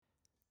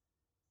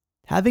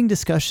Having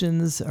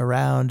discussions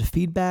around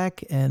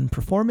feedback and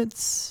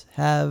performance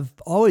have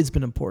always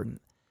been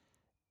important.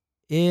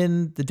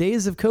 In the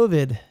days of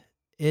COVID,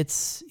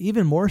 it's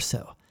even more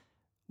so.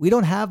 We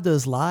don't have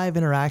those live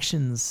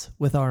interactions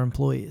with our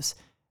employees.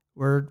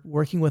 We're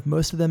working with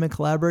most of them and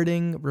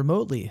collaborating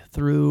remotely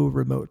through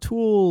remote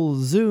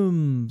tools,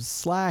 Zoom,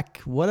 Slack,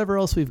 whatever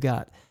else we've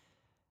got.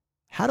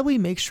 How do we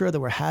make sure that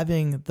we're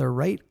having the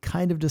right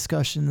kind of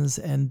discussions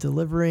and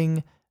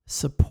delivering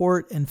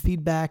support and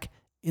feedback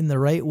in the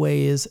right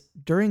ways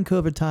during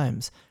COVID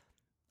times?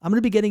 I'm going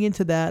to be getting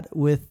into that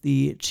with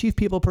the chief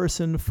people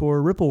person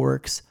for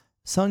Rippleworks,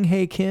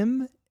 Sung-Hae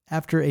Kim,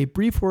 after a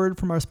brief word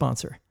from our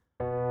sponsor.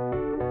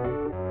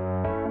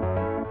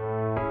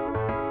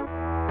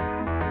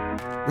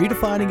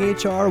 Redefining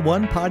HR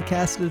one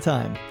podcast at a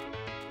time.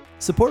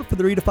 Support for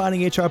the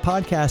Redefining HR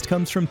podcast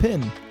comes from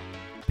PIN.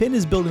 PIN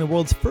is building the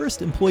world's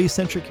first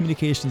employee-centric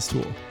communications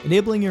tool,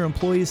 enabling your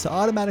employees to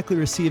automatically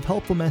receive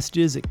helpful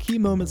messages at key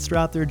moments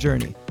throughout their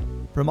journey,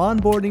 from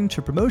onboarding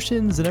to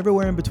promotions and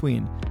everywhere in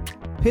between.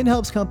 PIN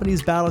helps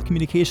companies battle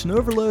communication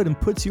overload and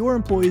puts your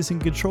employees in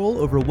control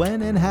over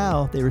when and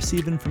how they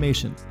receive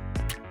information.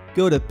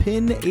 Go to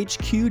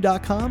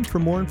pinhq.com for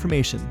more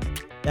information.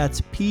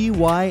 That's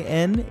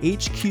pynhq.com.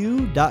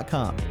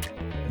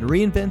 And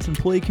reinvent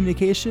employee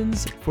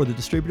communications for the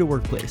distributed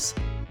workplace.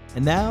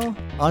 And now,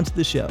 on to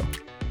the show.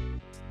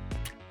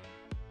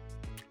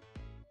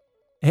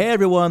 Hey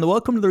everyone,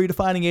 welcome to the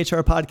Redefining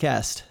HR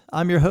podcast.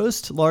 I'm your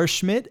host, Lars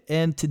Schmidt,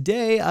 and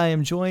today I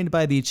am joined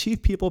by the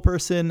Chief People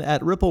Person at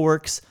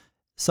Rippleworks,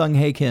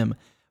 Sung-Hae Kim.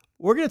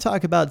 We're going to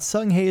talk about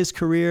Sung-Hae's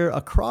career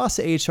across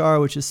HR,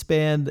 which has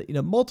spanned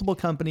multiple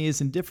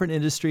companies in different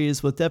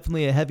industries with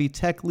definitely a heavy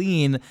tech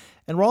lean.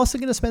 And we're also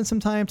going to spend some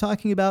time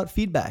talking about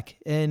feedback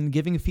and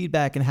giving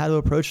feedback and how to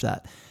approach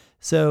that.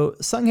 So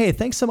Sung-Hae,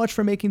 thanks so much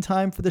for making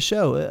time for the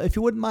show. If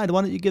you wouldn't mind,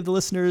 why don't you give the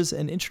listeners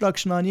an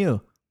introduction on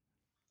you?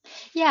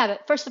 Yeah,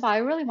 but first of all, I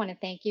really want to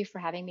thank you for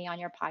having me on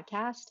your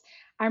podcast.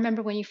 I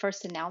remember when you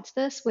first announced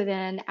this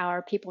within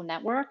our People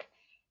Network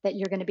that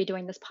you're going to be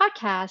doing this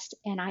podcast,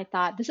 and I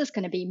thought this is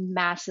going to be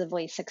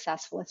massively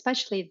successful,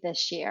 especially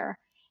this year.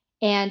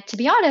 And to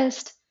be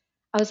honest,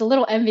 I was a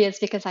little envious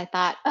because I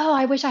thought, oh,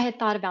 I wish I had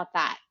thought about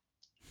that.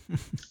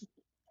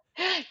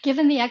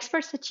 Given the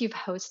experts that you've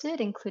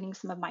hosted, including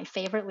some of my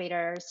favorite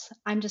leaders,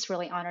 I'm just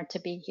really honored to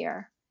be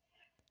here.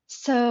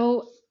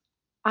 So,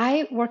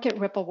 I work at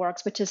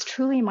Rippleworks, which is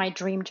truly my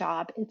dream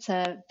job. It's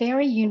a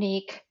very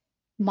unique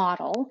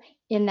model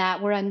in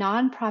that we're a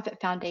nonprofit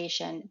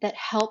foundation that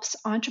helps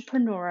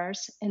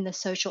entrepreneurs in the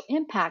social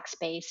impact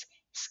space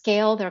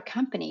scale their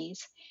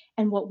companies.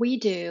 And what we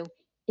do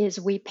is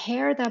we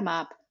pair them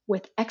up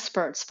with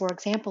experts, for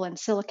example, in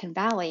Silicon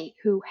Valley,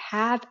 who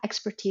have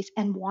expertise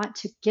and want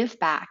to give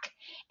back.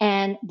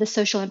 And the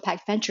social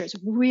impact ventures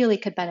really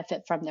could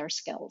benefit from their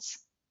skills.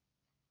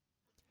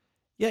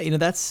 Yeah,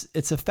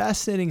 it's a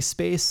fascinating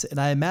space, and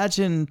I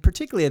imagine,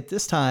 particularly at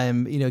this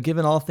time,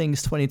 given all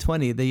things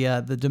 2020,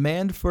 the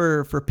demand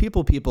for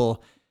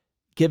people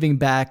giving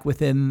back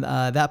within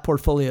that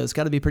portfolio has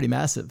got to be pretty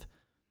massive.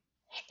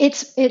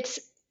 It's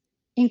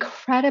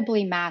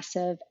incredibly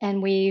massive,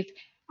 and we've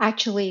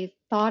actually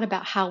thought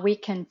about how we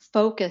can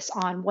focus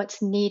on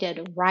what's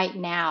needed right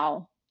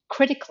now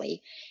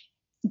critically,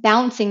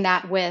 balancing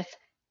that with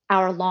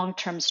our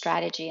long-term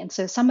strategy. And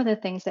so some of the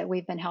things that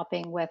we've been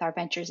helping with our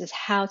ventures is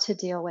how to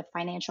deal with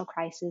financial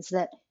crises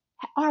that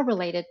are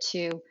related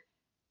to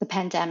the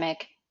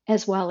pandemic,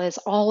 as well as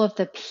all of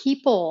the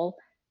people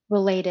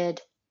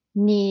related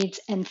needs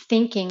and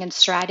thinking and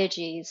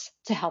strategies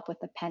to help with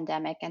the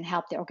pandemic and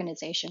help the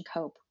organization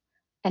cope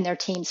and their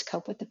teams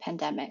cope with the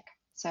pandemic.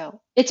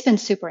 So it's been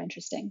super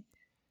interesting.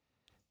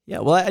 Yeah,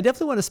 well, I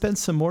definitely want to spend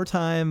some more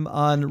time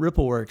on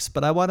Rippleworks,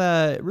 but I want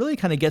to really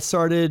kind of get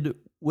started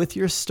with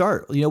your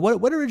start.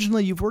 What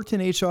originally you've worked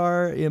in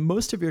HR in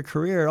most of your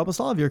career,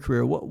 almost all of your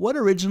career. What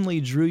originally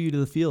drew you to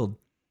the field?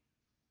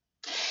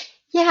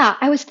 Yeah,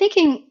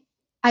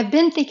 I've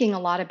been thinking a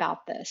lot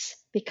about this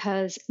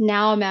because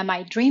now I'm at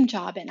my dream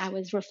job and I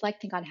was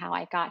reflecting on how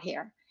I got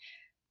here.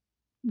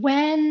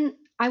 When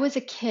I was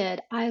a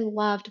kid, I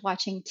loved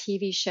watching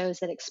TV shows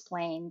that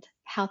explained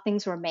how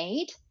things were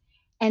made.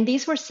 And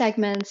these were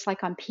segments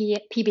like on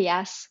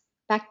PBS.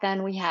 Back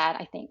then, we had,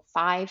 I think,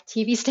 5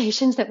 TV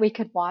stations that we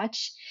could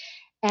watch.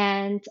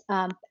 And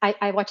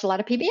I watched a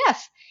lot of PBS.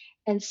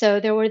 And so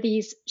there were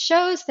these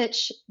shows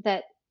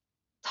that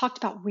talked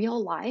about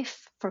real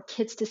life for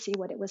kids to see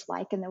what it was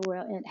like in the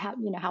world and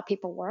how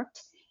people worked.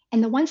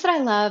 And the ones that I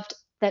loved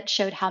that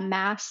showed how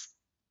mass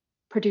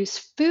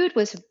produced food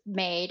was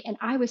made, and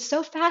I was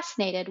so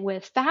fascinated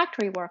with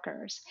factory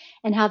workers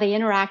and how they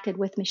interacted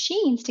with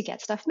machines to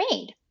get stuff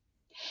made.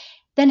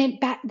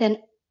 Then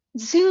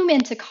zoom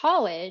into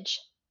college.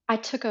 I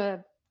took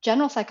a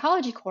general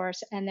psychology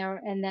course and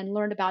then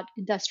learned about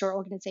industrial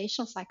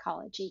organizational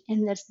psychology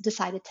and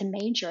decided to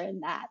major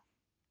in that.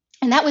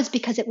 And that was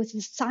because it was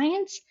the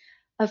science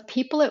of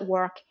people at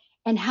work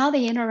and how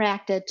they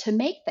interacted to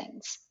make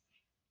things.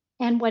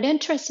 And what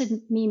interested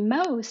me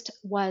most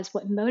was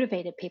what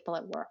motivated people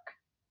at work.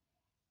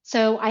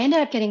 So I ended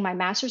up getting my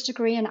master's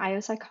degree in IO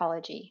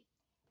psychology.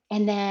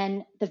 And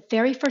then the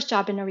very first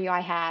job interview I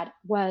had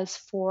was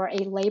for a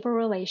labor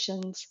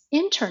relations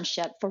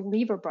internship for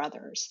Lever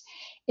Brothers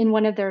in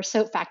one of their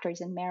soap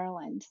factories in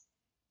Maryland.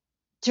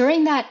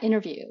 During that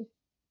interview,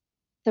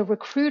 the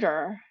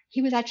recruiter,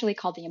 he was actually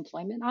called the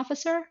employment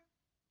officer,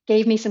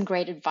 gave me some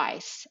great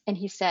advice. And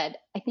he said,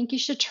 I think you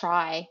should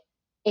try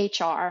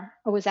HR,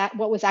 or was that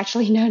what was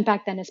actually known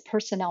back then as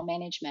personnel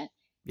management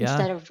Yeah.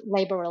 instead of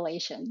labor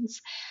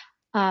relations.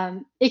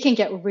 It can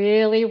get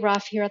really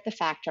rough here at the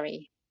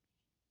factory.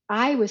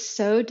 I was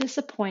so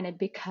disappointed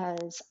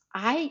because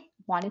I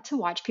wanted to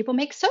watch people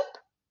make soap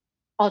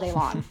all day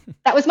long.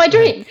 That was my Right.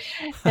 dream.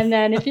 And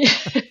then if you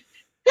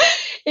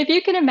if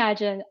you can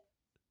imagine,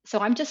 so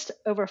I'm just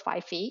over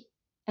 5 feet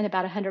and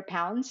about 100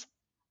 pounds,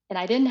 and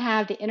I didn't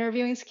have the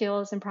interviewing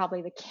skills and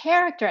probably the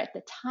character at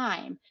the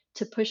time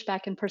to push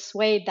back and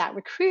persuade that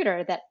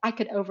recruiter that I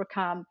could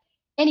overcome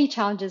any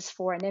challenges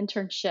for an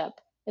internship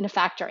in a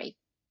factory.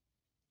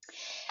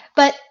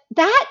 But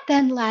that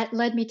then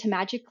led me to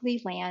magically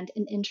land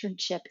an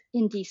internship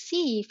in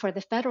DC for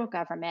the federal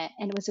government.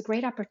 And it was a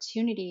great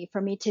opportunity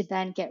for me to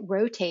then get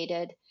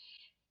rotated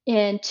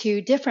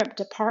into different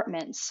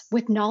departments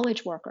with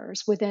knowledge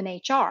workers within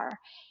HR.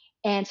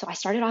 And so I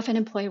started off in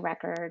employee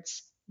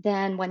records,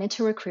 then went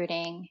into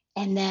recruiting,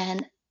 and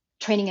then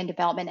training and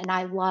development. And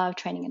I love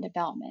training and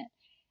development.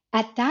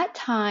 At that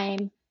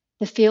time,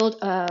 the field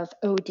of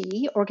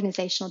OD,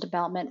 organizational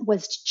development,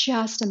 was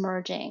just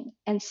emerging.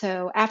 And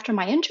so after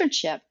my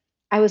internship,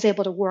 I was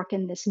able to work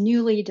in this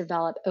newly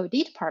developed OD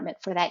department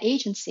for that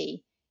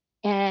agency.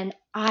 And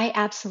I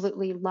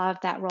absolutely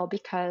loved that role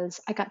because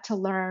I got to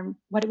learn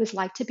what it was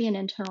like to be an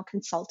internal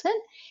consultant,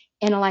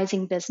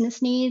 analyzing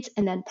business needs,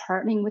 and then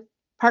partnering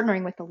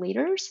with the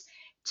leaders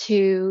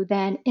to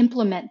then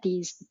implement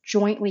these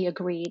jointly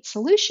agreed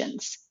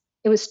solutions.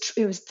 It was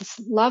this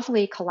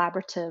lovely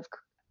collaborative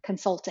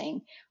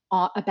consulting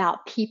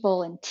about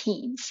people and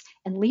teams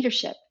and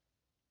leadership.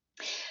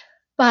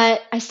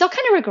 But I still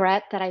kind of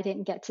regret that I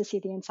didn't get to see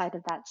the inside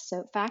of that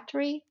soap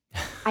factory.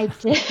 I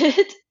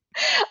did.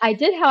 I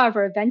did,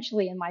 however,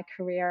 eventually in my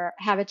career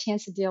have a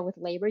chance to deal with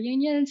labor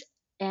unions.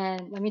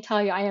 And let me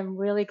tell you, I am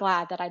really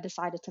glad that I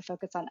decided to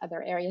focus on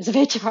other areas of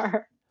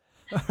HR.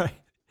 All right.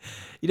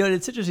 And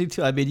it's interesting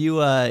too. I mean,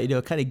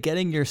 kind of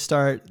getting your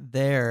start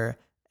there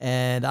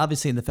and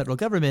obviously in the federal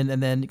government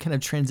and then kind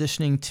of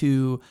transitioning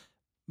to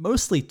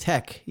mostly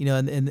tech, in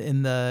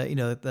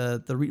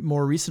the,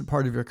 more recent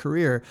part of your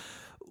career.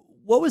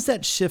 What was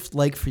that shift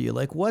like for you?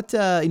 Like what,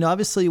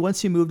 obviously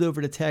once you moved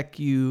over to tech,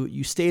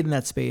 you stayed in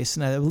that space.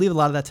 And I believe a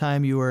lot of that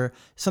time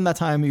some of that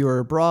time you were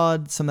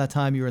abroad, some of that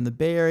time you were in the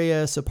Bay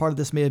Area. So part of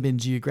this may have been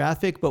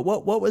geographic, but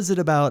what was it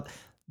about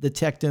the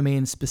tech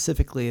domain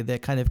specifically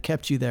that kind of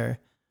kept you there?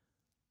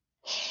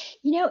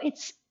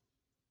 It's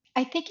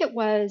I think it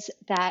was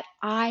that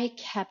I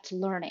kept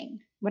learning.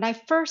 When I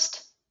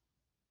first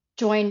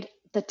joined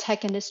the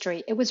tech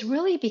industry, it was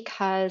really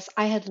because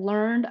I had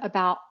learned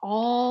about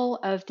all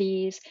of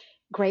these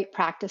great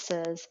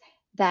practices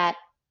that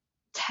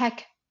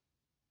tech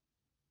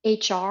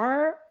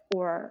HR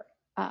or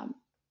um,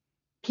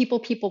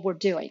 people were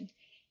doing.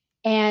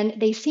 And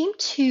they seemed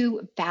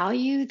to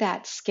value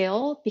that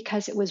skill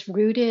because it was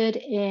rooted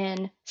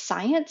in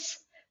science.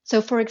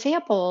 So, for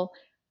example,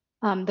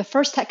 the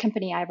first tech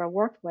company I ever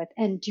worked with,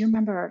 and do you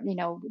remember,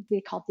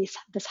 we called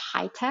this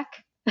high tech,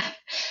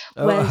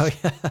 Oh, was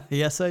yeah.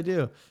 Yes, I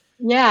do.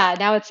 yeah.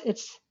 Now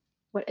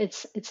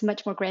it's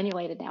much more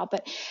granulated now.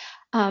 But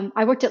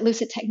I worked at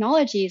Lucid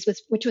Technologies,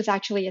 which was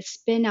actually a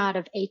spin out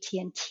of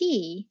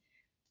AT&T,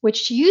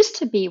 which used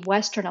to be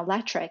Western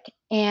Electric,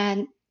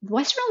 and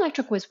Western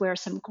Electric was where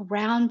some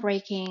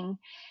groundbreaking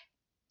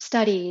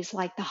studies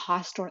like the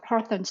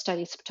Hawthorne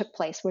studies took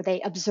place, where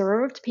they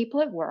observed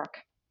people at work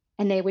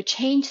and they would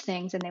change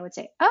things and they would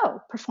say,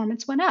 oh,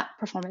 performance went up,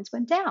 performance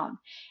went down.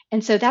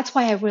 And so that's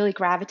why I really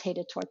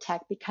gravitated toward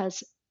tech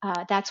because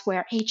that's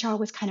where HR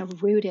was kind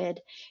of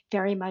rooted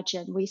very much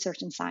in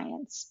research and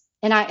science.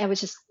 And I was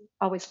just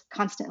always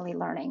constantly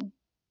learning.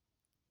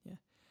 Yeah.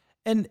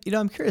 And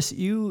I'm curious,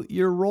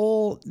 your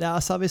role now.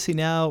 So obviously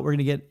now we're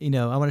gonna get.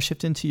 I want to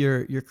shift into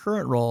your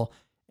current role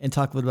and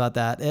talk a little about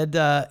that.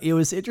 And it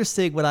was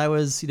interesting when I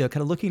was kind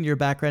of looking at your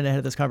background ahead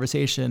of this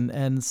conversation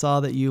and saw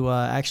that you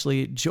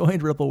actually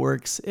joined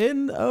Rippleworks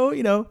in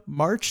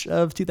March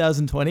of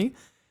 2020,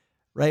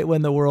 right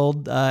when the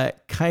world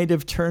kind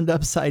of turned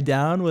upside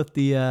down with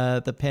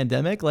the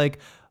pandemic. Like,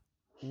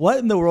 what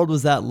in the world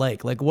was that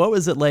like? Like, what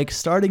was it like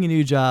starting a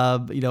new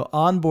job,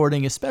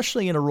 onboarding,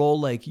 especially in a role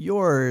like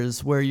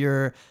yours, where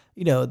you're,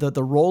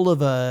 the role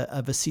of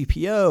a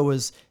CPO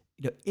was,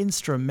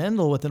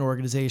 instrumental within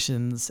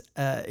organizations,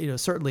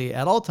 certainly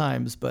at all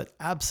times, but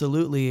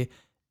absolutely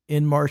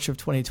in March of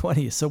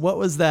 2020. So what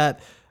was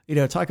that,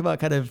 talk about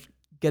kind of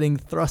getting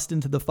thrust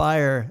into the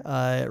fire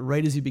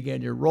right as you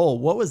began your role.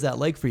 What was that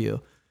like for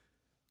you?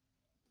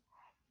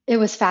 It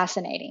was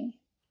fascinating,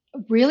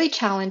 really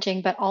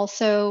challenging, but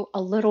also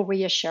a little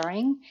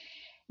reassuring,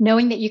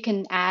 knowing that you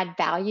can add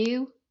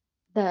value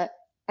the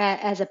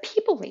as a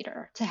people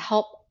leader to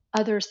help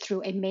others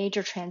through a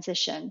major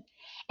transition.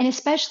 And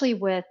especially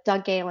with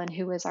Doug Galen,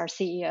 who is our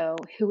CEO,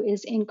 who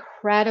is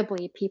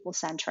incredibly people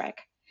centric.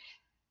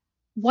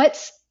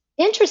 What's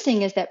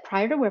interesting is that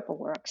prior to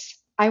Rippleworks,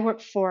 I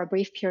worked for a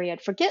brief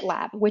period for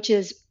GitLab, which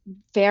is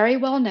very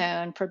well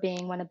known for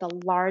being one of the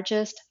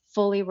largest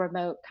fully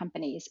remote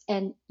companies.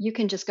 And you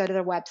can just go to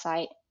their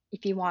website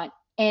if you want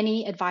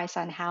any advice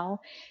on how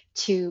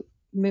to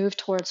move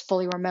towards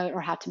fully remote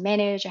or how to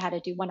manage or how to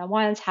do one on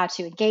ones, how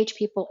to engage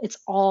people. It's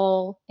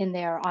all in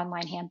their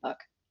online handbook.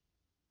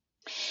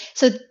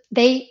 So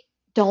they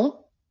don't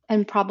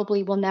and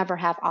probably will never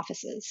have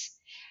offices.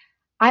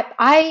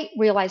 I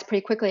realized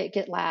pretty quickly at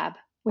GitLab,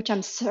 which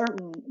I'm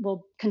certain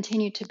will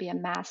continue to be a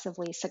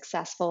massively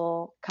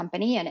successful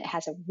company and it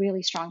has a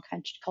really strong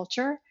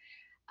culture.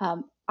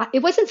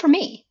 It wasn't for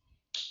me.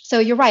 So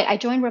you're right. I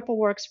joined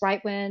Rippleworks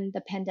right when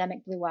the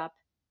pandemic blew up.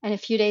 And a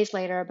few days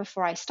later,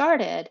 before I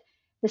started,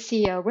 the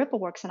CEO of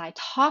Rippleworks and I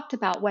talked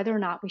about whether or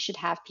not we should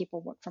have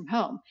people work from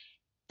home.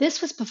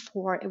 This was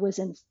before it was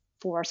in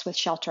force with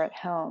shelter at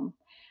home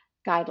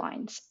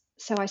guidelines.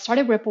 So I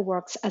started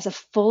Rippleworks as a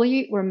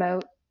fully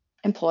remote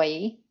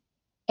employee.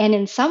 And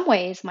in some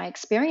ways, my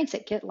experience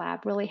at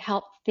GitLab really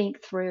helped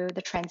think through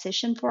the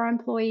transition for our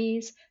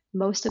employees,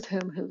 most of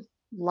who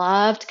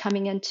loved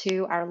coming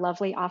into our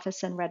lovely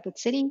office in Redwood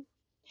City.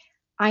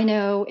 I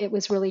know it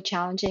was really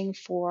challenging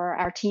for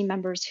our team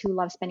members who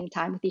love spending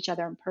time with each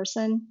other in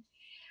person.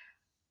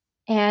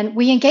 And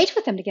we engage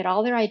with them to get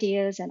all their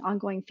ideas and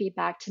ongoing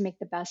feedback to make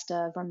the best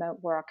of remote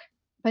work.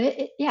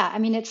 But yeah, I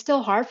mean, it's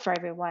still hard for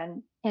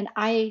everyone. And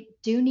I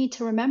do need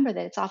to remember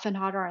that it's often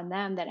harder on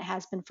them than it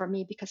has been for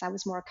me because I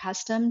was more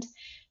accustomed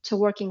to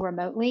working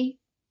remotely.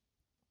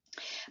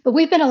 But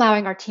we've been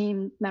allowing our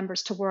team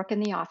members to work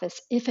in the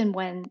office if and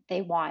when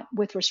they want,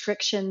 with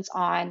restrictions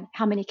on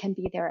how many can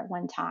be there at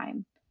one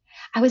time.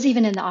 I was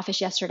even in the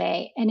office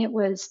yesterday, and it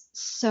was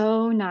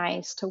so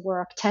nice to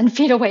work 10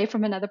 feet away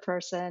from another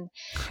person.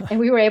 And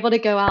we were able to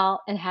go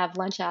out and have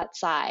lunch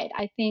outside.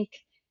 I think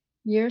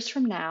years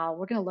from now,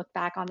 we're going to look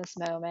back on this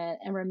moment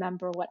and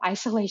remember what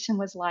isolation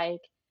was like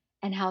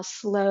and how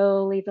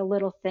slowly the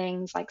little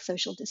things like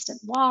social distant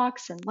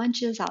walks and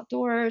lunches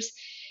outdoors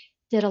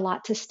did a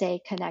lot to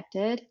stay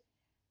connected.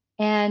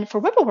 And for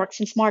Rippleworks,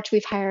 since March,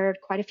 we've hired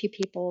quite a few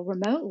people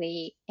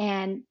remotely,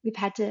 and we've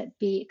had to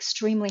be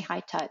extremely high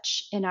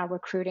touch in our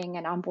recruiting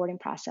and onboarding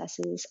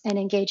processes and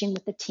engaging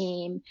with the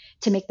team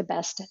to make the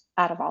best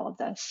out of all of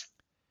this.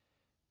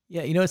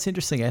 Yeah, it's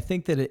interesting. I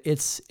think that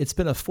it's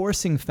been a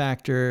forcing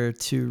factor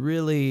to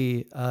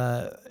really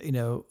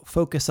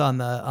focus on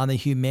the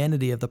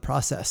humanity of the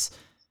process,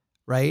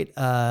 right?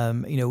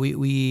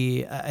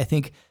 We I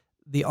think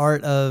the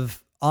art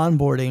of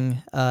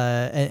onboarding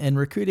and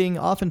recruiting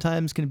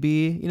oftentimes can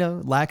be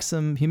lack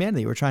some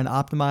humanity. We're trying to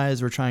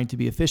optimize, we're trying to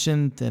be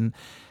efficient, and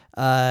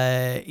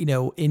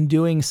in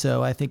doing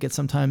so, I think it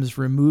sometimes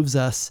removes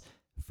us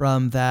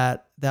from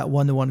that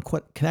one-to-one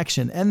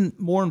connection, and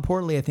more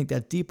importantly, I think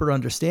that deeper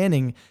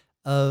understanding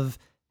of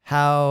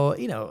how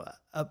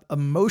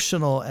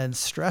emotional and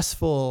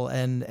stressful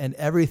and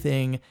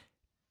everything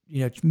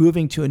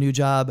moving to a new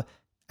job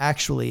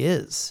actually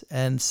is.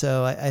 And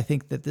so I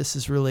think that this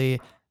has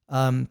really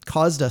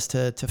caused us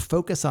to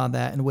focus on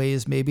that in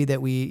ways maybe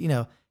that we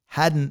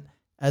hadn't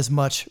as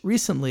much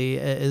recently,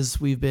 as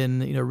we've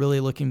been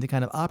really looking to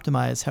kind of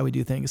optimize how we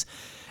do things.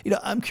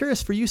 I'm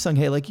curious for you,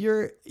 Sung-Hae, like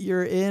you're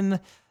in,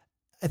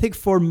 I think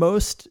for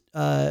most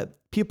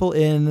people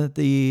in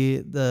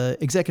the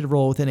executive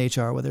role within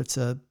HR, whether it's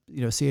a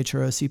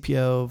CHRO,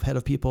 CPO, head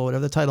of people,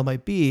 whatever the title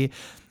might be,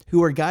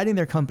 who are guiding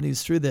their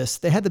companies through this,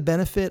 they had the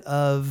benefit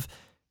of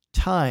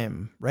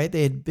time, right?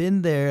 They had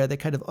been there. They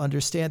kind of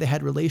understand. They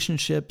had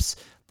relationships.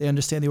 They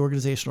understand the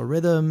organizational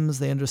rhythms.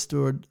 They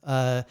understood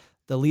the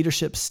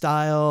leadership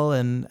style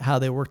and how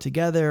they work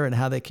together and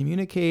how they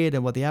communicate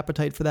and what the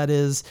appetite for that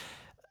is.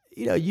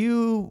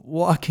 You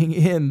walking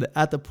in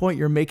at the point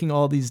you're making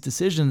all these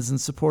decisions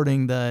and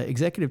supporting the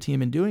executive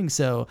team and doing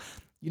so,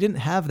 you didn't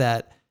have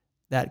that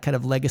kind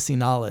of legacy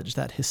knowledge,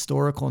 that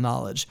historical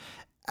knowledge.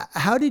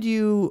 How did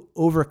you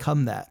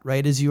overcome that,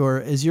 right? As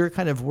you're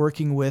kind of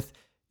working with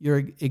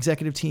your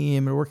executive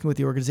team and working with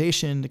the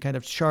organization to kind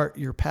of chart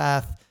your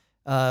path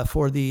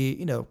for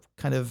the,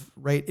 kind of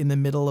right in the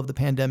middle of the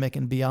pandemic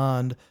and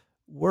beyond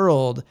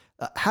world.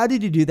 How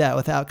did you do that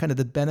without kind of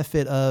the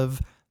benefit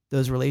of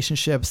those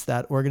relationships,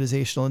 that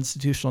organizational,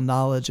 institutional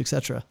knowledge, et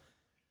cetera?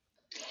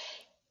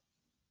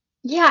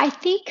 Yeah, I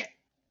think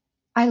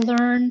I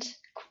learned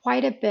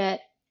quite a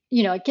bit.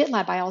 At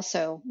GitLab, I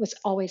also was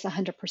always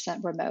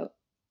 100% remote.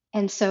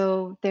 And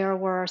so there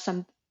were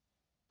some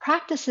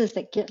practices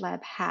that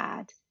GitLab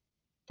had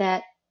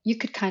that you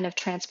could kind of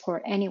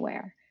transport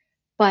anywhere.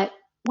 But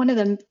one of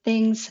the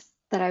things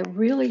that I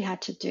really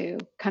had to do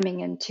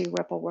coming into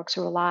Rippleworks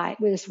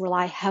was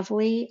rely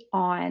heavily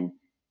on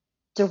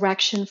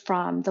direction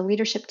from the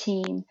leadership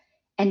team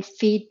and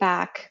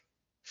feedback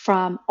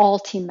from all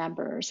team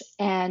members.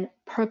 And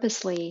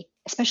purposely,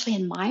 especially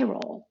in my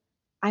role,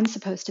 I'm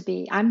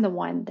the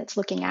one that's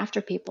looking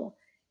after people.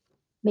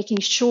 making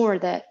sure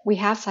that we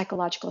have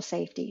psychological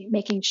safety,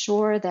 making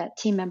sure that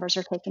team members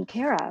are taken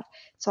care of.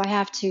 So I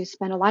have to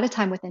spend a lot of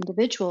time with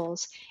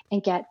individuals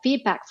and get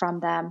feedback from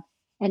them.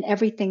 And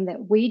everything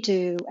that we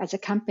do as a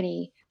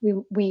company,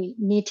 we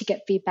need to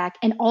get feedback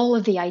and all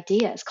of the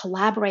ideas,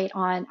 collaborate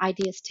on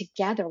ideas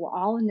together. We're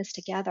all in this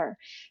together.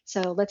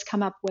 So let's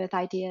come up with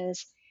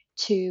ideas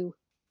to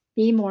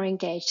be more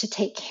engaged, to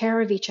take care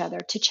of each other,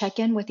 to check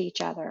in with each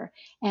other,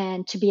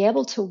 and to be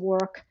able to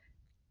work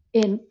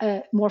in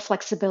more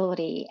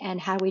flexibility, and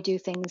how do we do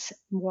things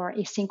more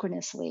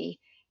asynchronously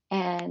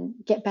and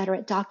get better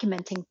at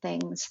documenting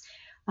things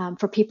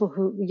for people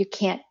who you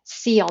can't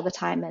see all the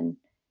time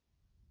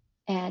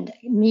and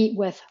meet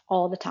with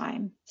all the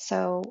time.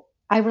 So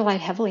I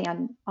relied heavily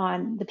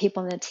on the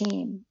people in the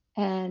team,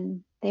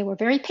 and they were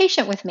very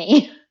patient with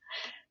me.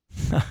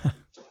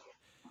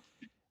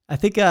 I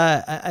think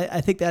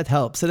that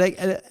helps. And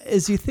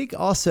as you think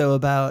also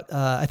about,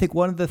 I think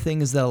one of the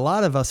things that a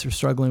lot of us are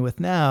struggling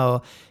with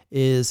now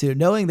is,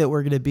 knowing that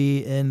we're going to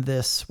be in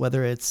this,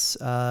 whether it's,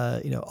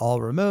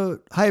 all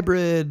remote,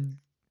 hybrid,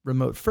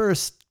 remote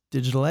first,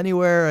 digital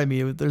anywhere. I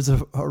mean, there's a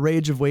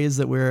range of ways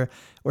that we're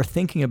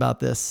thinking about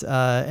this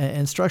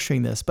and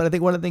structuring this. But I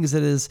think one of the things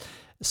that is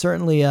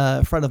certainly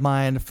front of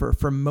mind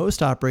for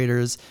most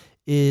operators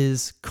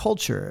is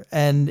culture,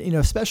 and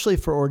especially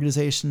for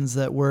organizations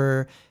that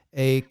were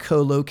a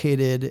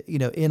co-located,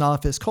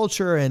 in-office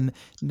culture, and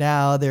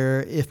now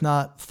they're, if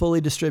not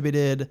fully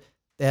distributed,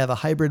 they have a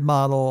hybrid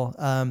model.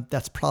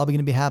 That's probably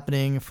going to be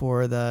happening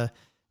for the,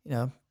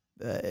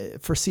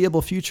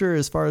 foreseeable future,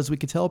 as far as we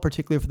can tell,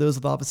 particularly for those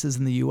with offices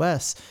in the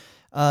U.S.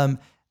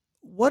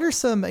 What are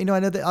some, I know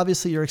that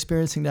obviously you're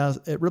experiencing now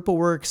at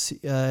Rippleworks,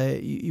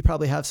 you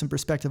probably have some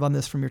perspective on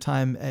this from your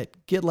time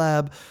at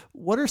GitLab.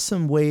 What are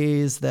some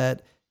ways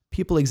that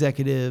people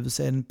executives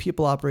and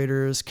people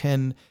operators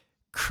can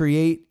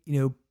create,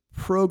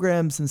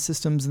 programs and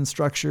systems and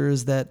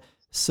structures that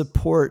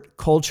support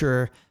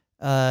culture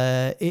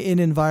in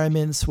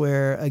environments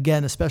where,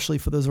 again, especially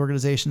for those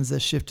organizations that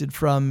shifted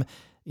from,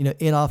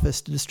 in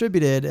office to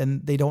distributed,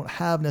 and they don't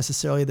have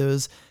necessarily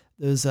those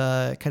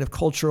kind of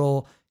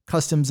cultural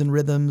customs and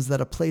rhythms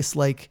that a place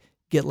like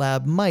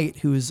GitLab might,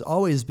 who's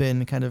always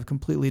been kind of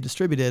completely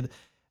distributed.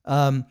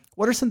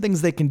 What are some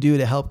things they can do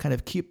to help kind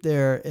of keep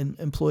their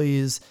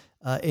employees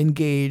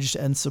engaged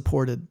and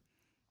supported?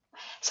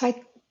 So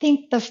I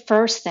think the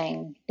first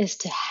thing is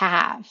to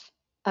have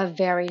a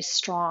very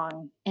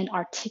strong and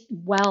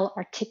well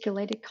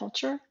articulated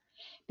culture.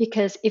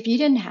 Because if you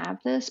didn't have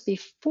this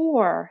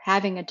before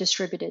having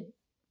distributed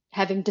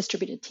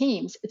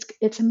teams,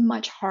 it's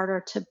much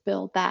harder to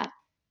build that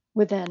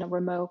within a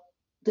remote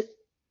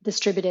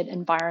distributed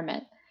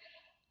environment.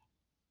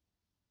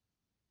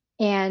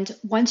 And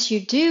once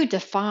you do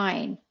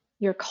define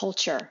your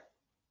culture,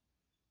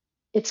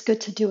 it's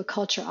good to do a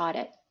culture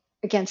audit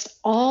against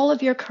all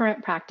of your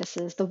current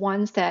practices, the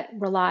ones that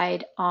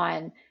relied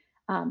on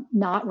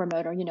not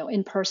remote or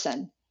in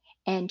person,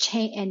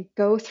 and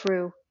go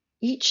through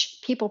each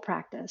people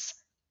practice,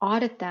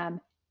 audit them,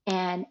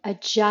 and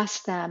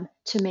adjust them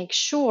to make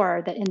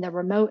sure that in the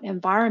remote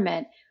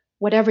environment,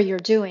 whatever you're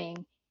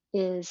doing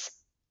is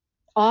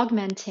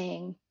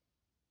augmenting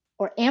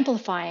or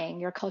amplifying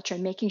your culture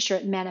and making sure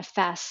it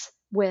manifests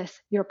with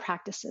your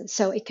practices.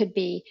 So it could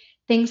be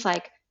things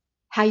like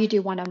how you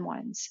do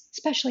one-on-ones,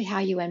 especially how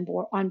you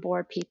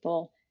onboard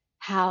people,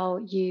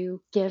 how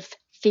you give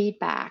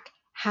feedback,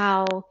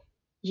 how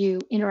you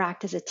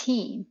interact as a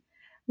team.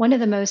 One of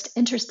the most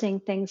interesting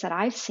things that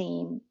I've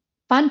seen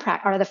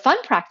are the fun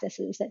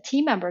practices that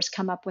team members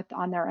come up with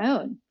on their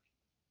own.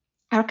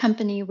 Our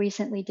company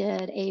recently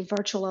did a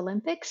virtual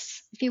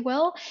Olympics, if you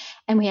will,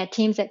 and we had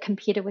teams that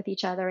competed with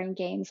each other in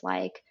games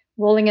like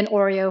rolling an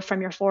Oreo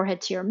from your forehead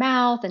to your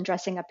mouth and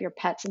dressing up your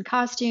pets in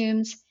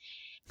costumes.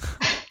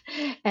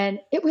 And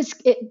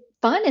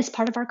fun is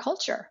part of our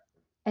culture.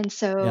 And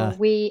so Yeah.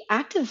 we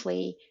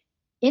actively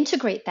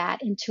integrate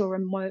that into a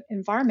remote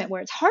environment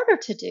where it's harder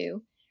to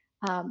do,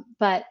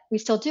 but we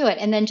still do it.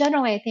 And then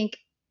generally, I think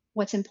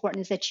what's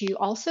important is that you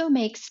also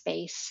make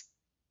space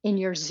in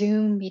your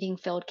Zoom meeting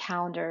filled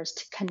calendars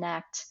to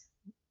connect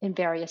in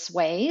various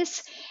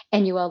ways,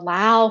 and you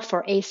allow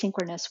for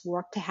asynchronous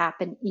work to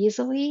happen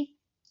easily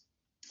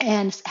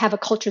and have a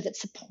culture that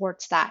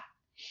supports that.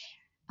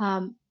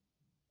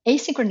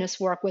 Asynchronous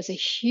work was a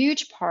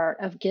huge part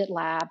of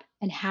GitLab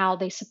and how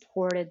they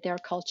supported their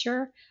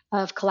culture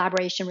of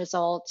collaboration,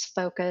 results,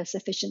 focus,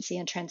 efficiency,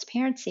 and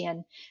transparency.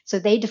 And so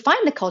they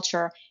defined the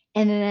culture,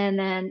 and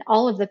then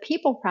all of the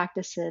people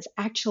practices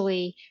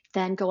actually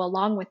then go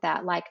along with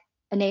that, like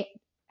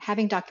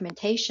having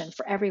documentation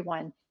for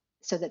everyone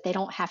so that they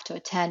don't have to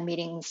attend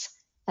meetings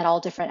at all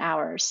different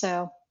hours.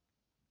 So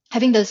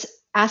having those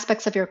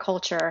aspects of your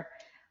culture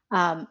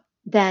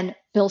then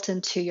built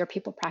into your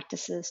people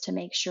practices to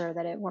make sure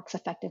that it works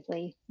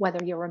effectively, whether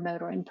you're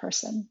remote or in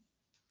person.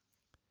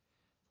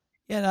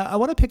 Yeah, and I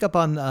want to pick up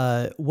on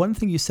one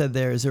thing you said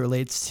there as it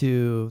relates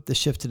to the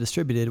shift to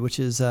distributed, which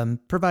is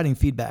providing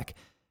feedback.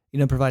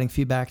 Providing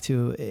feedback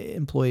to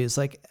employees.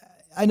 Like,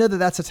 I know that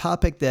that's a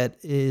topic that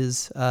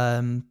is,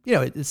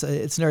 it's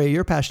an area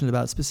you're passionate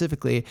about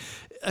specifically.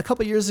 A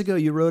couple of years ago,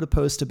 you wrote a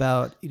post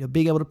about,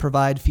 being able to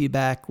provide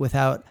feedback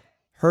without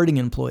hurting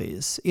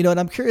employees. And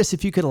I'm curious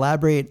if you could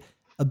elaborate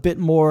a bit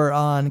more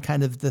on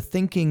kind of the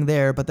thinking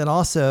there, but then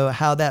also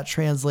how that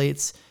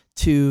translates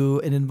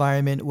to an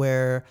environment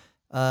where,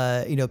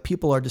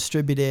 people are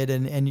distributed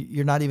and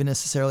you're not even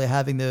necessarily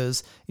having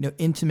those,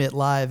 intimate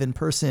live in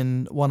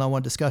person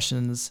one-on-one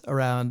discussions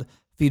around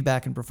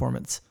feedback and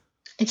performance.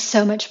 It's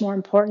so much more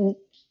important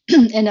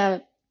in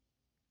a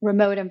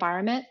remote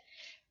environment.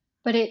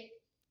 But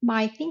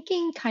my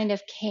thinking kind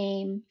of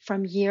came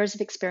from years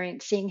of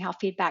experience seeing how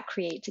feedback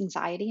creates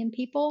anxiety in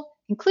people,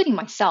 including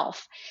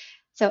myself.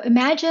 So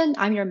imagine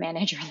I'm your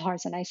manager,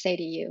 Lars, and I say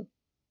to you,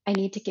 I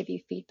need to give you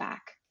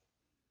feedback.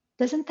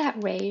 Doesn't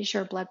that raise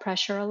your blood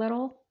pressure a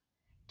little?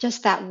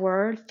 Just that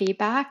word,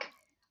 feedback,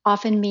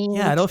 often Yeah, I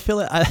means, don't feel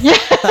it. yeah,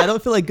 I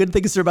don't feel like good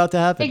things are about to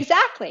happen.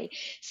 exactly.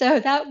 So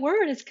that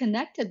word is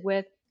connected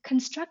with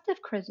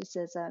constructive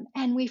criticism,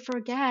 and we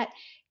forget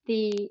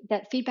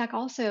that feedback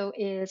also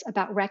is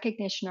about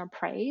recognition or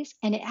praise,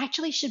 and it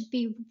actually should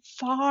be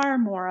far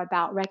more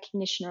about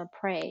recognition or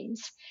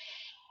praise.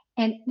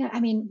 And no,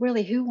 I mean,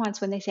 really, who wants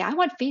when they say I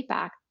want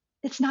feedback?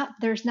 It's not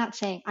there's not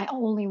saying I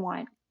only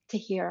want to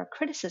hear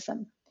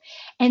criticism.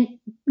 And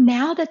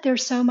now that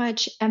there's so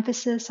much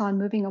emphasis on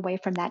moving away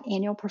from that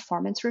annual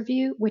performance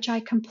review, which I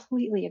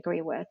completely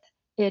agree with,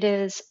 it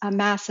is a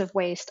massive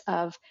waste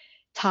of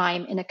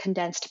time in a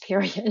condensed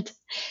period,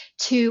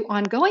 to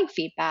ongoing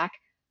feedback.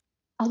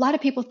 A lot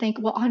of people think,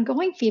 well,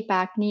 ongoing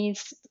feedback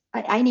needs,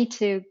 I need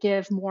to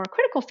give more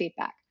critical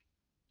feedback.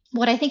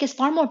 What I think is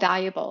far more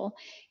valuable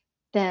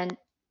than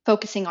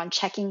focusing on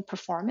checking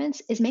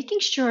performance is making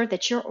sure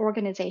that your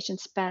organization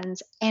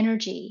spends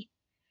energy,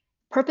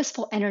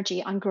 purposeful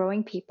energy, on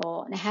growing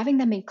people and having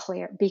them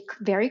be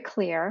very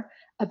clear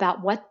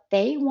about what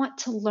they want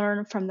to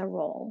learn from the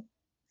role.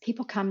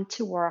 People come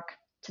to work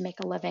to make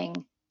a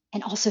living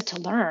and also to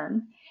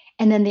learn,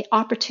 and then the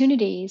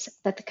opportunities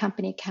that the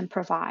company can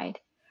provide.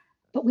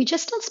 But we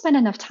just don't spend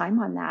enough time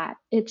on that.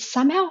 It's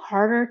somehow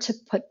harder to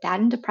put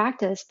that into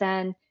practice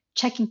than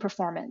checking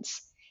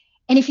performance.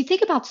 And if you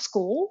think about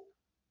school,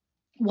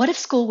 what if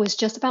school was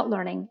just about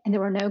learning and there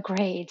were no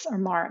grades or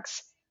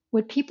marks?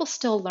 Would people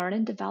still learn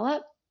and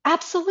develop?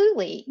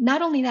 Absolutely.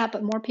 Not only that,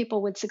 but more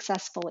people would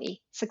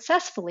successfully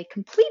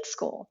complete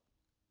school.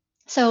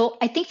 So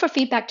I think for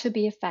feedback to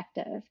be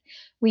effective,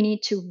 we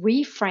need to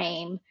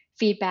reframe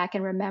feedback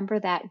and remember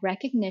that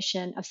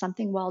recognition of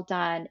something well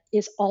done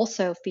is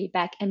also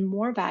feedback and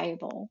more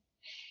valuable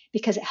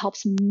because it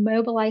helps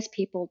mobilize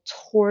people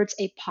towards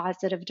a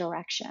positive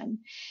direction.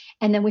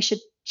 And then we should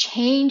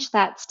change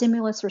that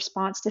stimulus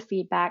response to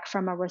feedback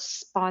from a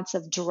response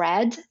of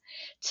dread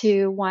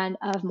to one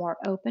of more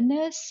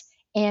openness,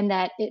 and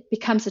that it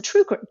becomes a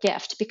true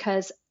gift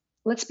because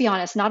let's be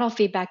honest, not all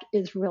feedback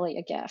is really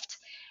a gift.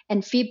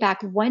 And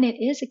feedback, when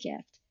it is a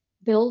gift,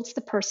 builds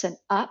the person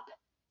up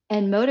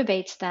and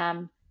motivates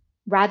them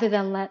rather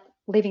than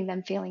leaving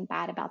them feeling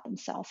bad about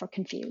themselves or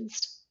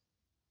confused.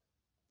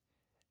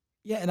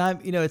 Yeah,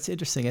 and it's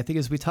interesting. I think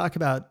as we talk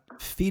about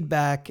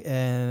feedback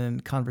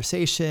and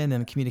conversation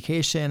and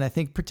communication, I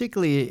think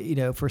particularly,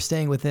 if we're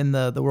staying within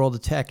the world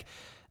of tech,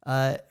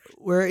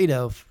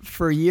 where,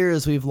 for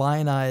years we've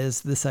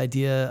lionized this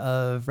idea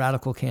of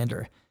radical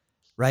candor,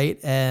 right?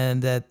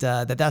 And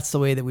that's the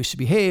way that we should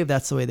behave.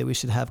 That's the way that we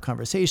should have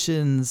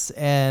conversations.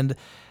 And,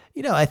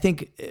 I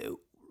think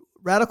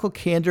radical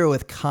candor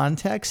with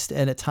context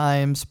and at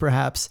times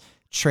perhaps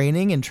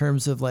training in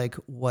terms of like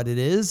what it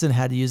is and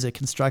how to use it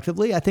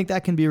constructively, I think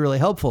that can be really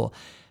helpful.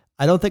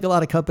 I don't think a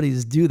lot of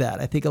companies do that.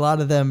 I think a lot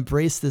of them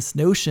embrace this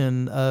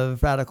notion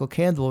of radical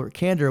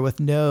candor with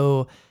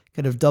no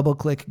kind of double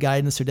click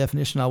guidance or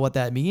definition on what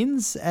that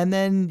means. And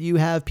then you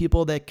have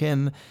people that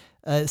can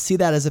see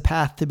that as a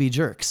path to be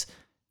jerks,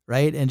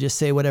 right? And just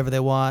say whatever they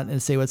want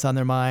and say what's on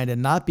their mind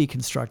and not be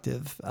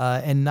constructive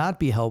and not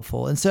be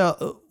helpful. And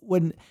so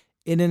when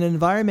in an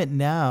environment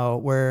now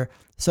where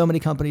so many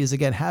companies,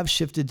 again, have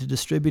shifted to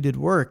distributed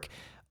work,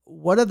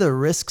 what are the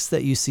risks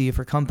that you see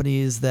for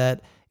companies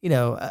that,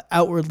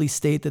 outwardly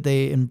state that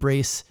they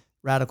embrace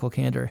radical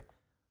candor?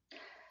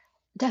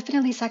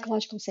 Definitely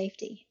psychological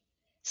safety.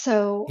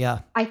 So Yeah.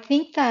 I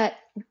think that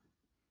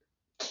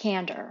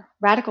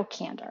radical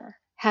candor,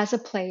 has a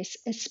place,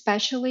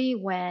 especially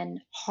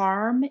when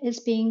harm is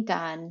being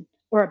done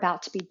or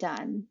about to be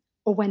done,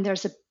 or when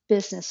there's a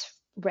business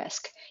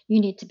risk.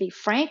 You need to be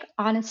frank,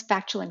 honest,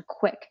 factual, and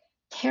quick.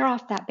 Tear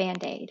off that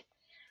band aid.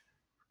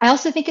 I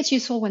also think it's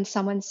useful when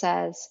someone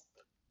says,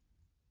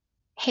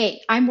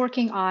 hey, I'm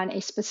working on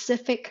a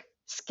specific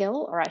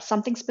skill or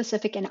something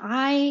specific, and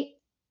I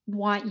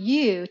want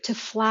you to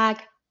flag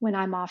when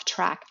I'm off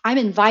track. I'm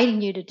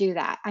inviting you to do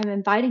that. I'm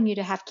inviting you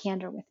to have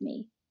candor with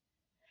me.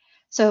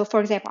 So, for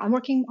example, I'm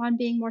working on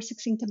being more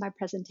succinct in my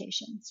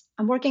presentations.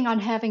 I'm working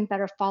on having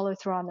better follow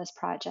through on this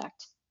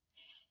project.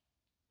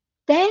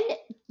 Then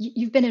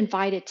you've been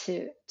invited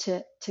to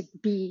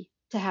be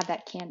to have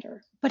that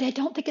candor. But I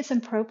don't think it's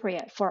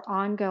appropriate for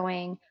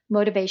ongoing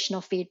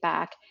motivational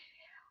feedback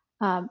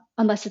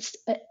unless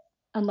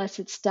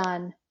it's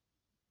done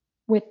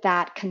with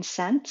that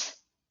consent,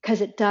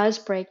 because it does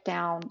break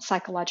down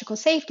psychological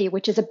safety,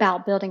 which is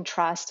about building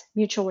trust,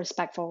 mutual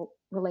respectful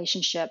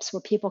relationships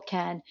where people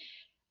can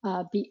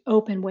be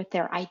open with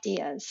their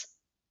ideas.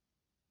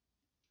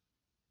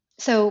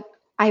 So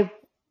I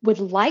would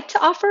like to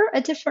offer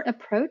a different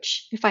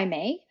approach, if I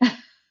may.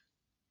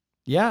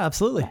 Yeah,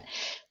 absolutely.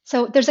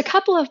 So there's a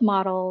couple of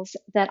models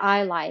that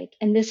I like,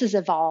 and this has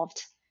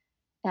evolved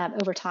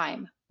over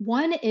time.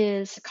 One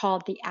is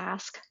called the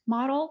ask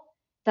model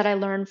that I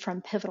learned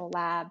from Pivotal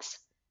Labs.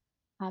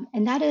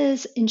 And that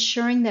is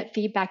ensuring that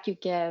feedback you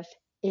give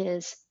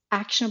is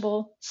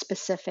actionable,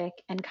 specific,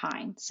 and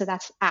kind. So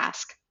that's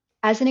ask.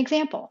 As an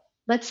example,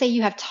 let's say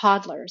you have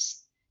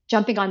toddlers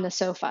jumping on the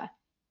sofa.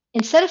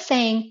 Instead of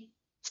saying,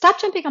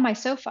 stop jumping on my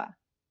sofa,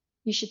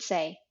 you should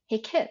say, hey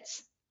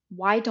kids,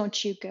 why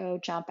don't you go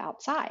jump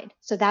outside?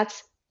 So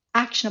that's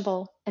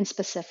actionable and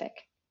specific.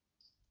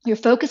 You're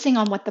focusing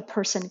on what the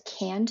person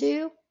can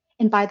do.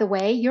 And by the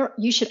way,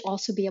 you should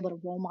also be able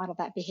to role model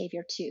that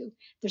behavior too.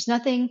 There's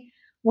nothing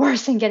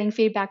worse than getting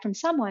feedback from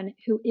someone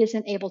who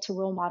isn't able to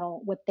role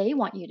model what they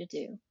want you to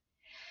do.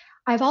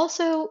 I've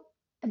also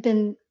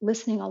been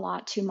listening a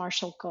lot to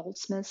Marshall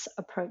Goldsmith's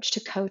approach to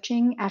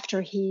coaching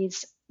after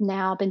he's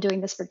now been doing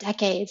this for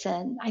decades.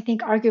 And I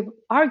think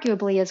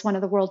arguably is one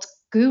of the world's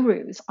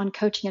gurus on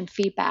coaching and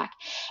feedback.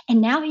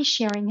 And now he's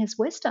sharing his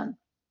wisdom.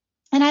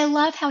 And I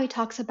love how he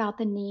talks about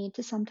the need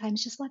to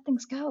sometimes just let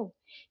things go.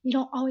 You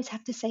don't always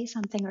have to say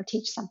something or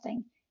teach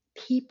something.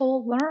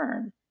 People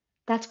learn.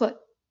 That's what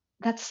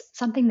that's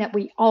something that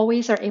we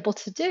always are able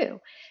to do.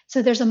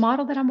 So there's a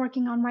model that I'm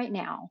working on right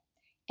now,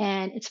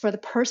 and it's for the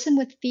person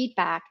with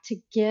feedback to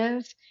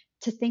give,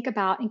 to think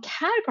about and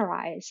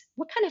categorize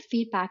what kind of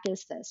feedback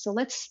is this. So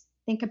let's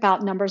think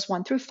about numbers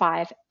 1 through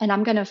 5, and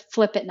I'm going to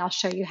flip it and I'll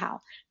show you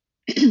how.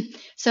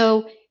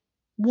 So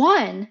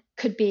 1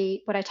 could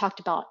be what I talked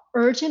about,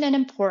 urgent and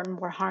important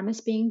where harm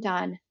is being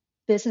done,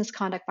 business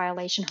conduct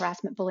violation,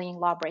 harassment, bullying,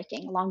 law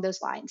breaking, along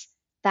those lines.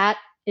 That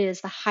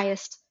is the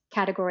highest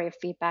category of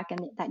feedback, and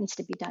that needs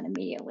to be done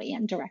immediately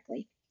and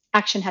directly.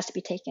 Action has to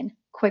be taken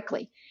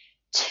quickly.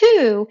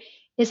 2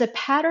 is a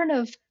pattern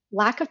of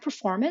lack of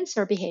performance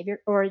or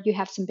behavior, or you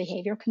have some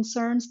behavior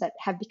concerns that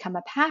have become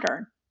a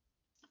pattern.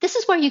 This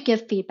is where you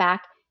give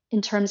feedback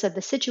in terms of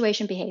the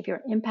situation,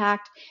 behavior,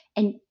 impact,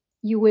 and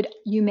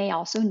you may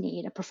also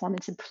need a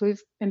performance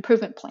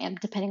improvement plan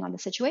depending on the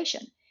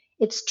situation.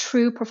 It's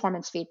true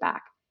performance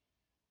feedback.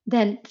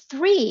 Then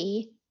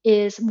 3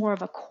 is more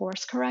of a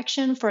course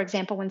correction. For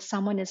example, when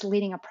someone is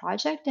leading a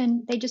project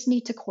and they just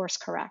need to course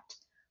correct.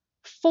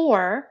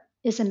 4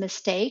 is a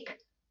mistake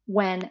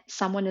when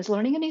someone is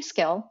learning a new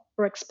skill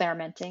or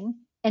experimenting.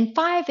 And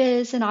 5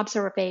 is an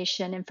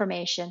observation,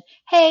 information.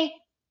 Hey,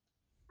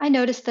 I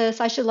noticed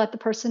this. I should let the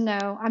person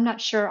know. I'm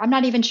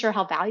not even sure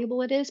how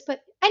valuable it is, but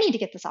I need to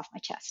get this off my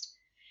chest.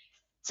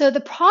 So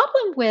the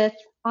problem with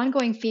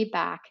ongoing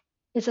feedback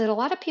is that a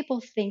lot of people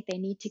think they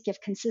need to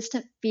give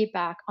consistent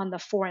feedback on the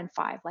 4 and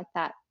 5, like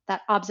that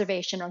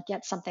observation or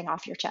get something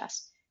off your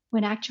chest.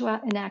 When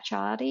in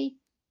actuality,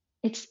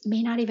 it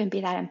may not even be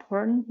that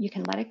important. You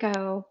can let it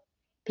go.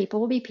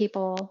 People will be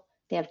people.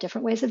 They have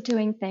different ways of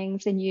doing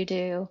things than you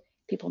do.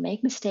 People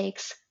make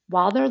mistakes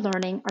while they're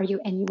learning. You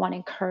want to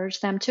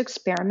encourage them to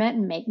experiment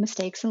and make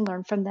mistakes and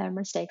learn from their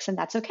mistakes, and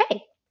that's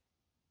okay.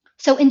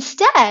 So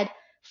instead,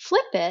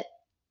 flip it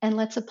and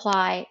let's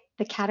apply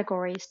the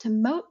categories to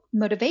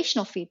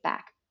motivational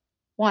feedback.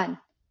 1,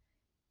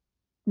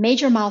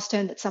 major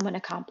milestone that someone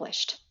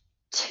accomplished.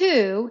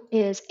 2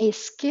 is a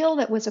skill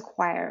that was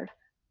acquired,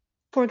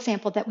 for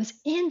example, that was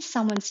in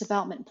someone's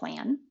development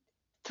plan.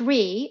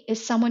 3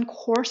 is someone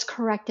course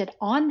corrected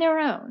on their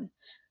own.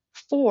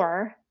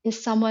 4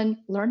 is someone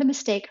learned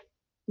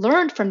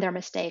from their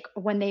mistake,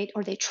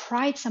 or they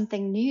tried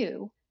something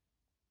new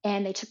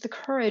and they took the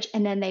courage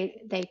and then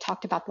they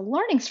talked about the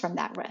learnings from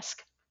that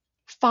risk.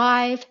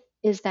 5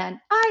 is then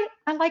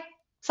I like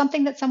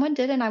something that someone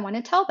did and I want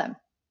to tell them.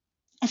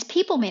 As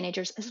people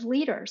managers, as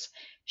leaders,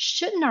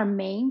 shouldn't our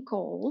main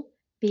goal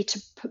be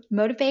to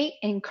motivate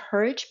and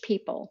encourage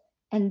people?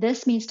 And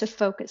this means to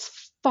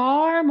focus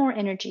far more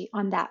energy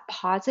on that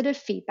positive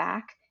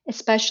feedback,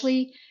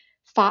 especially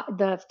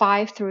the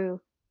 5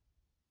 through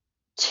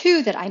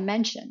 2 that I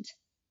mentioned,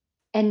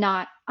 and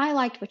not, I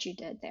liked what you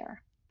did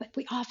there. But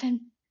we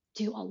often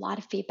do a lot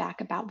of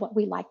feedback about what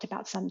we liked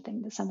about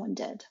something that someone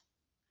did.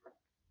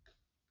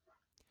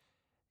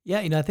 Yeah,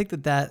 I think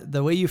that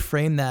the way you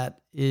frame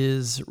that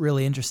is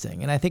really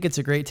interesting. And I think it's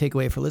a great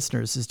takeaway for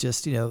listeners is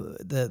just,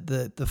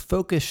 the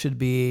focus should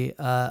be,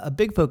 a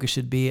big focus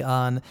should be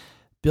on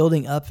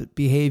building up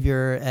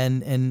behavior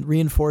and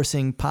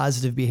reinforcing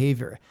positive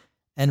behavior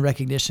and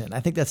recognition. I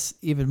think that's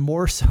even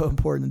more so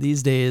important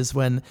these days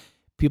when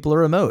people are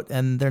remote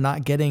and they're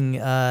not getting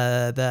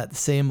that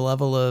same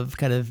level of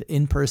kind of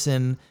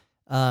in-person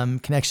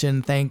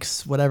connection,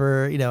 thanks,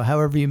 whatever,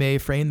 however you may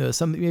frame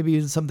those. Maybe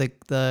something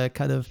the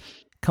kind of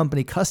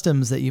company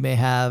customs that you may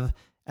have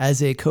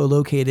as a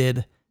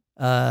co-located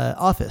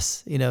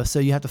office, so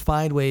you have to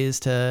find ways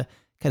to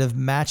kind of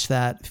match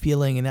that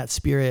feeling and that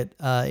spirit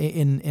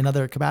in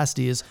other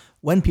capacities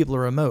when people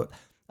are remote.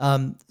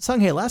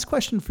 Sung-Hae, last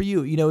question for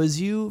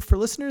you. For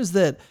listeners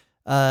that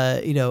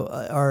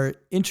are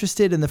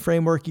interested in the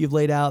framework you've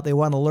laid out, they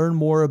want to learn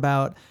more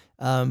about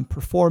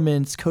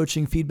performance,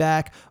 coaching,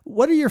 feedback.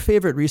 What are your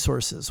favorite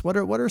resources? What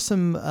are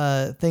some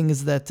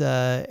things that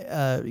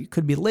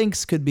could be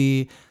links, could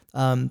be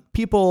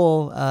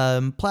people,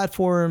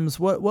 platforms?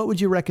 What would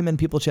you recommend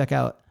people check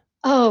out?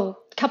 Oh,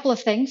 a couple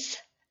of things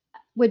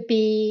would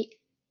be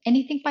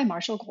anything by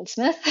Marshall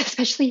Goldsmith,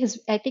 especially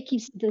I think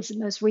he's his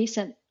most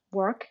recent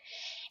work.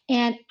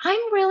 And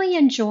I'm really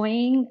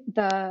enjoying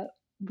the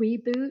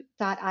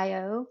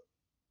reboot.io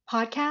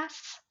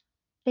podcasts.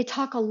 They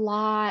talk a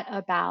lot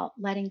about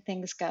letting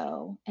things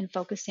go and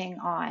focusing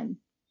on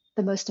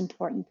the most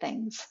important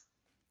things.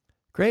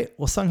 Great.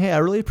 Well, Sung-Hae, I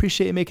really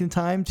appreciate you making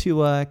time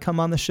to come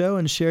on the show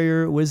and share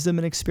your wisdom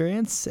and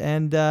experience.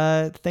 And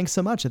thanks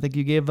so much. I think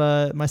you gave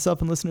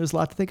myself and listeners a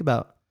lot to think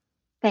about.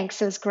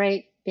 Thanks. It was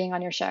great being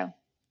on your show.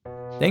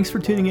 Thanks for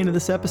tuning into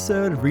this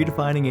episode of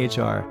Redefining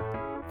HR.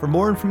 For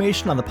more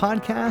information on the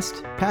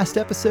podcast, past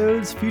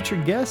episodes, future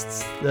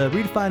guests, the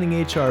Redefining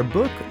HR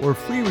book, or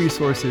free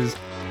resources,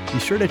 be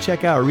sure to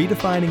check out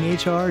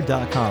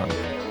redefininghr.com.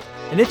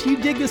 And if you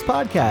dig this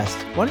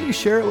podcast, why don't you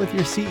share it with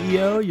your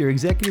CEO, your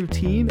executive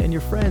team, and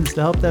your friends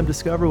to help them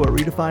discover what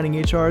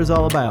Redefining HR is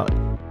all about.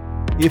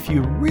 If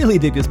you really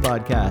dig this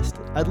podcast,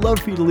 I'd love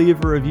for you to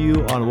leave a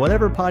review on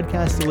whatever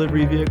podcast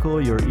delivery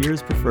vehicle your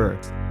ears prefer.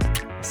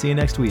 See you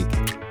next week.